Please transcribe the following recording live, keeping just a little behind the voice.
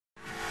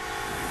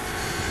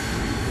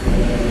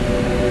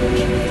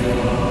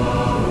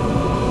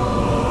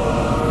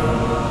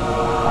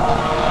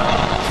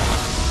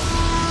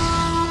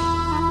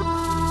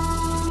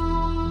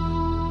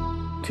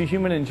Too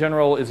Human in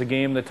general is a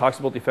game that talks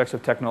about the effects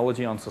of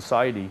technology on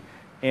society.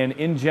 And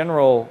in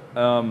general,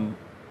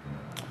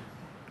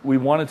 we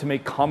wanted to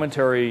make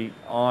commentary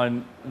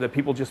on that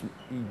people just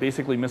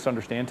basically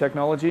misunderstand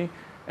technology.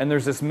 And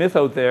there's this myth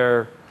out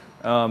there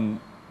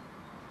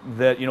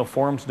that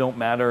forums don't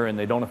matter and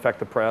they don't affect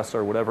the press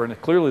or whatever,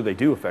 and clearly they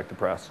do affect the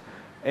press.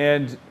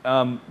 And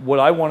what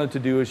I wanted to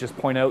do is just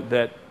point out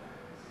that,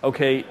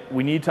 okay,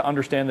 we need to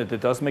understand that it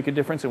does make a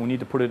difference and we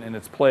need to put it in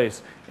its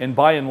place. And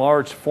by and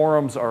large,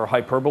 forums are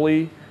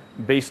hyperbole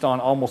based on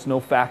almost no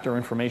fact or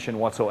information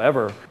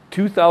whatsoever.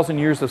 2,000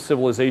 years of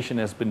civilization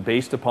has been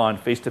based upon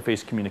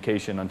face-to-face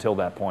communication until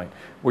that point,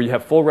 where you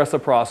have full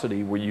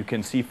reciprocity, where you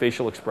can see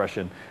facial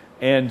expression.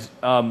 And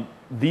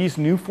these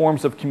new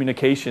forms of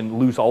communication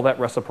lose all that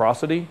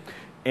reciprocity,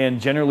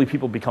 and generally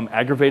people become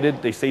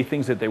aggravated. They say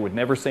things that they would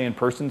never say in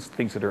person,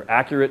 things that are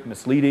accurate,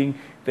 misleading.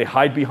 They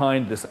hide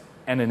behind this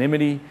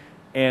anonymity,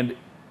 and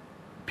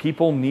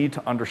people need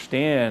to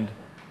understand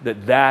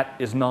that that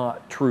is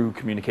not true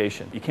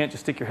communication. You can't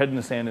just stick your head in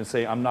the sand and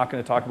say, I'm not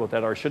going to talk about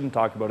that, or I shouldn't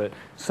talk about it.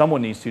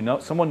 Someone needs to know.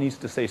 Someone needs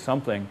to say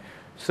something.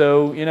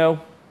 So,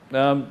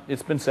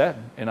 it's been said,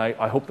 and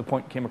I hope the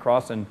point came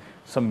across and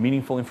some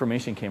meaningful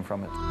information came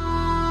from it.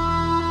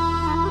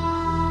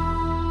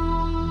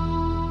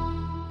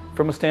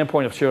 From a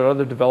standpoint of should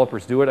other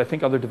developers do it, I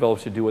think other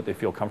developers should do what they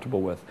feel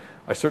comfortable with.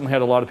 I certainly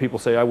had a lot of people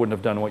say I wouldn't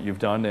have done what you've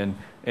done,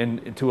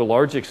 and to a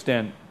large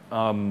extent,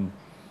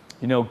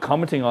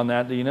 commenting on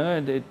that,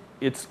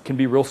 it can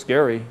be real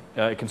scary.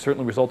 It can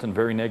certainly result in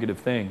very negative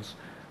things.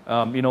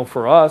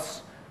 For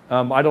us,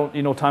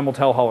 time will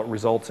tell how it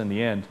results in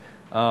the end.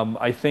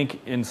 I think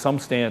in some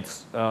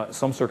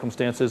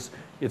circumstances,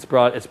 it's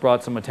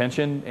brought some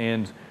attention,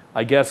 and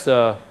I guess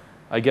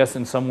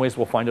in some ways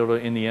we'll find out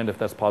in the end if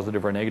that's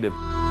positive or negative.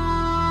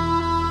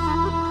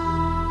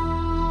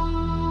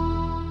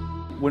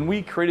 When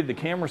we created the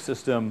camera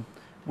system,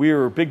 we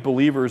were big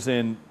believers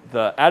in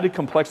the added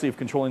complexity of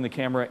controlling the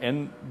camera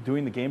and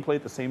doing the gameplay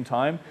at the same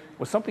time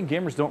was something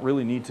gamers don't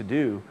really need to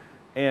do.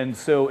 And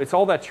so it's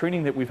all that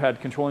training that we've had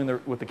controlling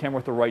with the camera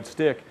with the right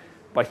stick.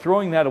 By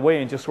throwing that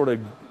away and just sort of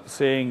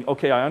saying,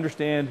 okay, I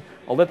understand,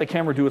 I'll let the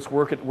camera do its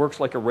work, it works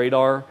like a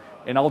radar,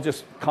 and I'll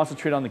just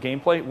concentrate on the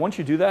gameplay. Once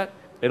you do that,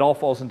 it all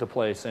falls into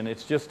place, and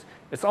it's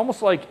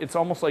almost like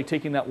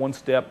taking that one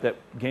step that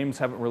games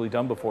haven't really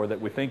done before that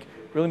we think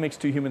really makes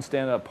Two Humans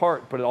stand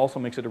apart, but it also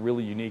makes it a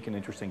really unique and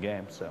interesting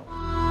game. So,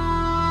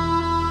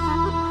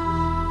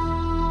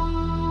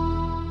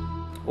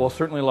 well,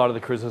 certainly a lot of the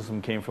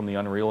criticism came from the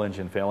Unreal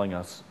Engine failing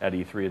us at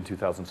E3 in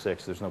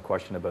 2006. There's no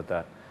question about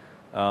that,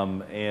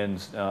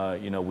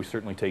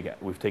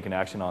 we've taken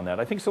action on that.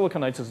 I think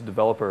Silicon Knights is a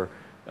developer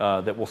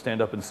that will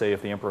stand up and say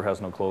if the emperor has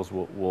no clothes,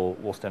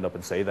 we'll stand up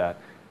and say that.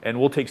 And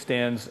we'll take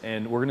stands,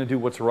 and we're going to do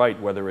what's right,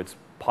 whether it's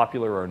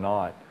popular or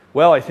not.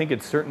 Well, I think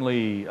it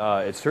certainly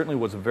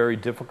was a very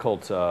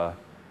difficult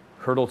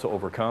hurdle to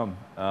overcome.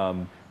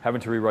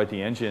 Having to rewrite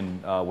the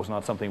engine was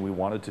not something we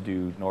wanted to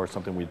do, nor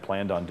something we'd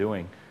planned on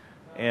doing.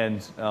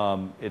 And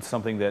it's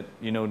something that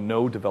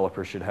no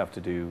developer should have to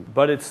do.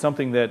 But it's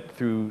something that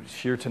through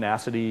sheer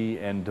tenacity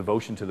and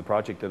devotion to the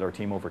project that our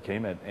team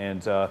overcame it.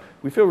 And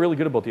we feel really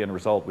good about the end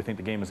result. We think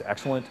the game is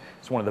excellent.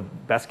 It's one of the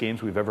best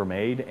games we've ever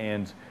made.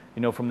 And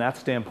from that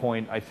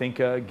standpoint, I think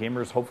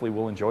gamers hopefully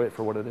will enjoy it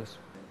for what it is.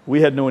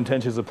 We had no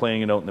intentions of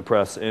playing it out in the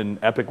press, and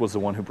Epic was the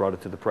one who brought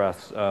it to the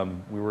press.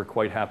 We were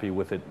quite happy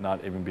with it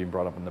not even being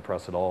brought up in the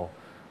press at all.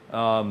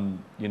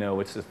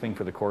 It's a thing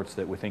for the courts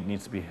that we think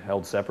needs to be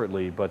held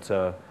separately, but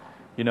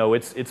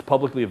it's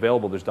publicly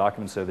available. There's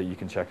documents there that you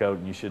can check out,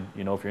 and you should,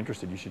 if you're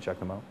interested, you should check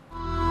them out.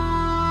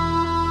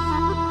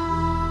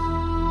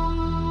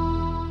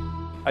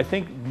 I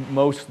think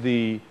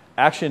the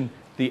action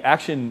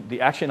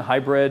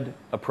hybrid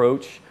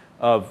approach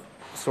of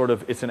sort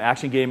of it's an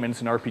action game and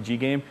it's an RPG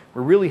game,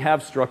 we really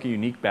have struck a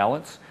unique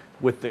balance.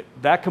 With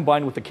that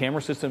combined with the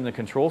camera system and the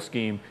control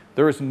scheme,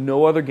 there is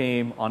no other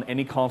game on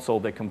any console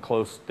that comes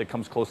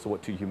close to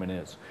what Two Human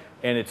is.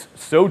 And it's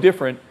so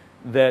different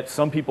that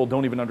some people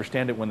don't even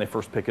understand it when they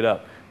first pick it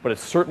up. But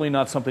it's certainly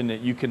not something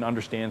that you can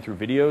understand through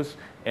videos.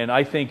 And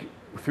I think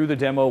through the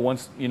demo,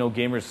 once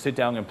gamers sit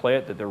down and play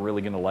it, that they're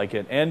really going to like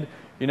it. And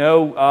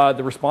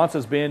the response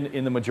has been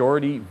in the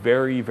majority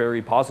very,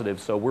 very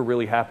positive. So we're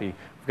really happy.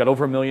 We've got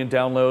over 1 million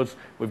downloads.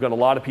 We've got a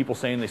lot of people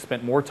saying they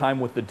spent more time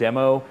with the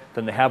demo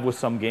than they have with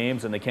some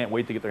games, and they can't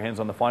wait to get their hands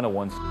on the final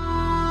ones.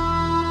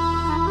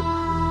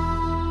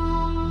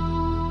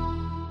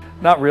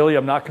 Not really.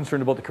 I'm not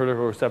concerned about the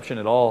critical reception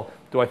at all.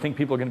 Do I think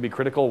people are going to be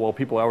critical? Well,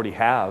 people already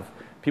have.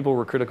 People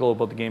were critical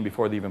about the game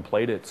before they even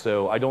played it,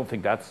 so I don't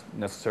think that's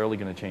necessarily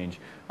going to change.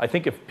 I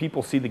think if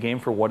people see the game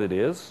for what it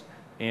is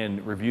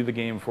and review the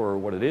game for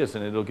what it is,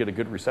 then it'll get a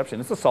good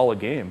reception. It's a solid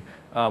game.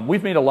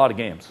 We've made a lot of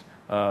games.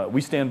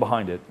 We stand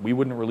behind it. We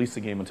wouldn't release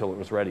the game until it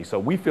was ready. So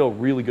we feel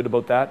really good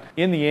about that.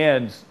 In the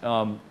end,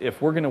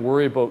 if we're going to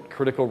worry about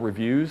critical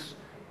reviews,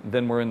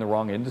 then we're in the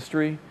wrong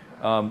industry.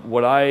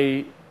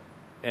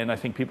 And I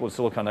think people at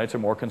Silicon Knights are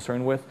more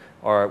concerned with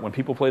are when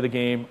people play the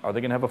game, are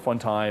they going to have a fun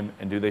time,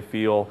 and do they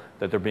feel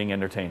that they're being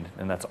entertained?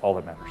 And that's all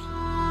that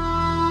matters.